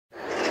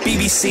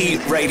BBC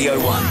Radio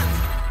 1.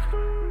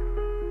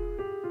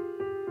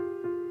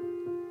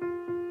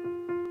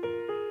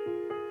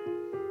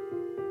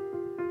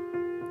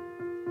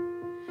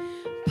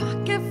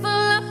 Pocket full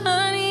of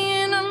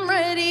honey and I'm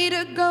ready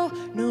to go.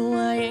 No,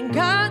 I ain't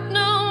got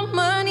no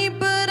money,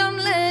 but I'm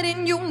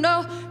letting you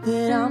know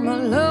that I'ma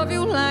love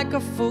you like a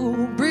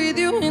fool, breathe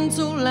you in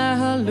till I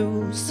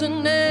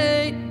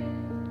hallucinate.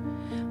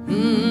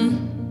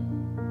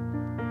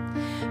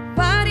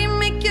 Body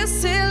make you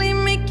silly,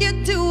 make you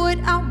do what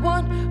I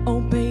want.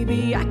 Oh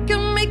baby, I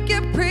can make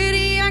it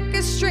pretty, I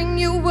can string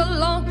you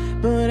along,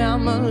 but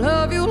I'ma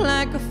love you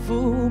like a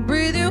fool,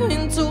 breathe you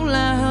in till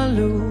I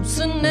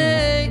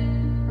hallucinate.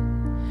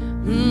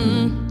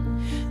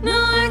 No,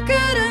 I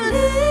couldn't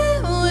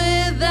live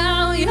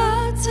without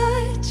your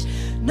touch.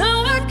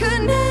 No, I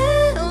could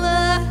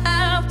never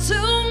have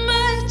too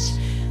much.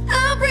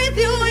 I'll breathe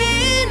you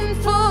in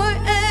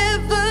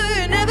forever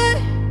and ever.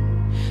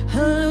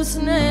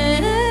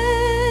 Hallucinate.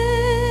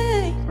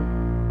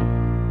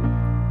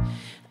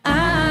 I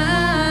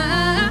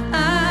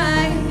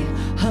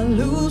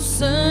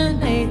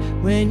hallucinate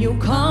when you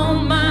call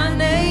my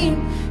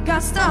name.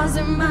 Got stars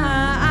in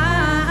my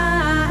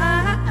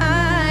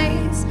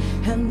eyes,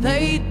 and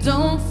they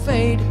don't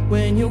fade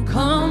when you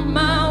come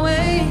my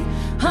way.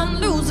 I'm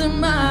losing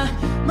my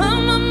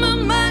mind,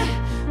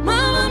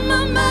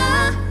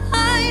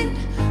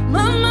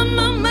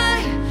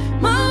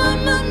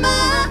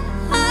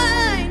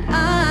 I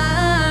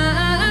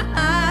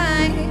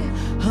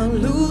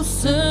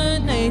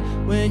hallucinate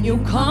when you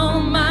call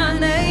my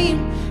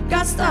name.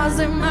 Got stars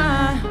in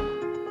my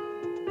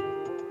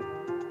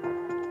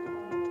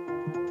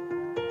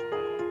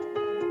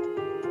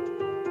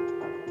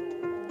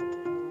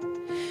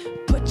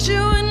put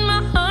you in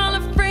my hall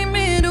of fame,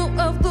 middle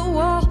of the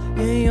wall.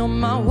 Yeah, you're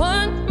my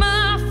one,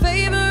 my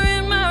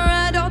favorite, my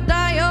ride or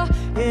die. Oh,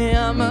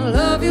 yeah, I'ma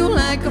love you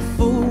like a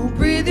fool,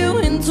 breathe you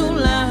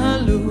until I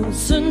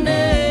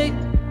hallucinate.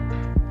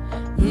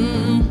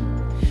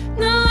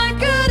 No, I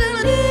couldn't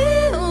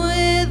live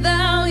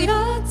without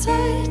your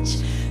touch.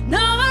 No,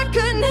 I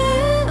could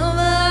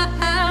never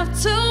have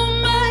too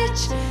much.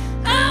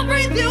 I'll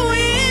breathe you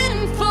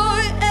in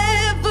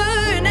forever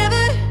and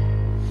ever.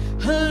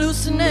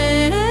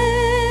 Hallucinate.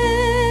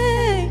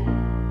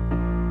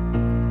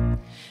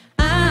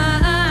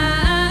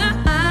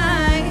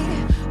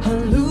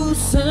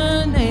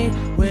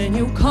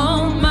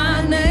 Call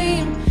my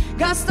name,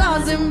 got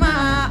stars in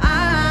my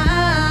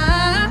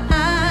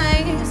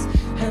eyes,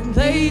 and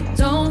they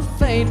don't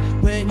fade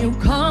when you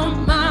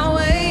come my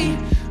way.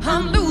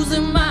 I'm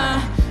losing my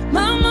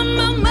mind,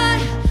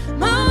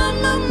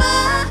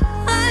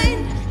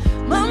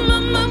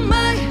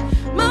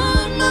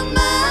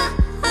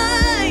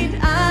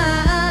 I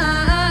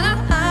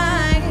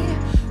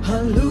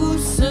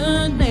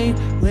hallucinate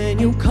when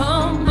you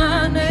call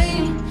my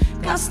name.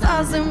 Got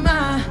stars in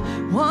my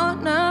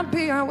wanna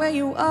be right where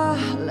you are.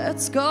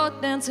 Let's go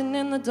dancing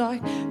in the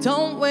dark.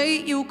 Don't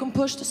wait, you can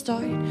push the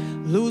start.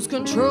 Lose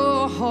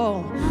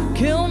control.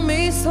 Kill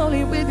me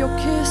slowly with your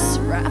kiss.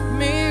 Wrap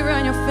me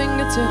around your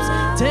fingertips.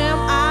 Damn,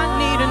 I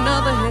need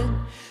another hit.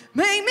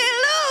 Make me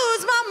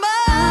lose my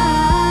mind.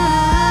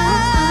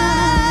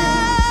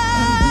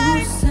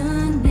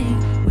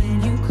 Hallucinate when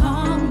you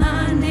call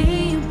my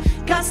name.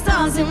 Got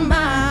stars in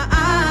my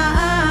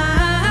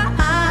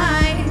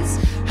eyes,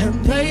 and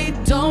they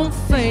don't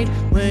fade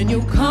when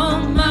you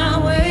come my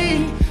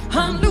way.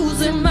 I'm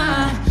losing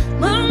my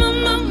mind,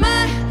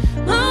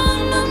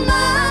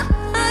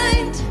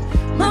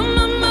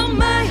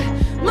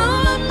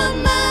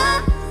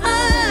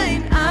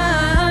 I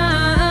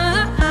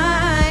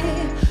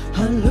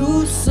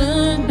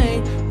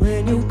hallucinate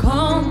when you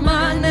call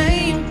my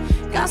name.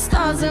 Got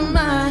stars in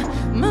my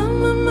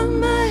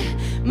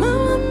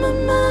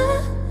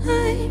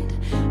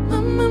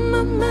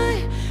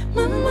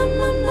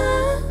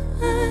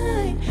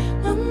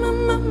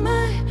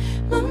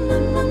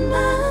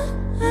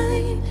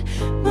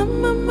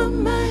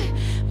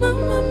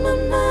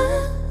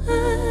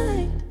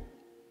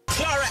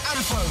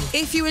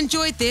If you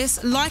enjoyed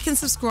this, like and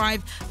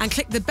subscribe and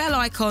click the bell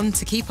icon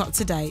to keep up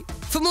to date.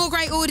 For more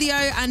great audio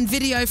and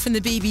video from the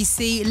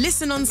BBC,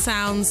 listen on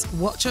Sounds,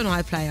 watch on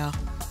iPlayer.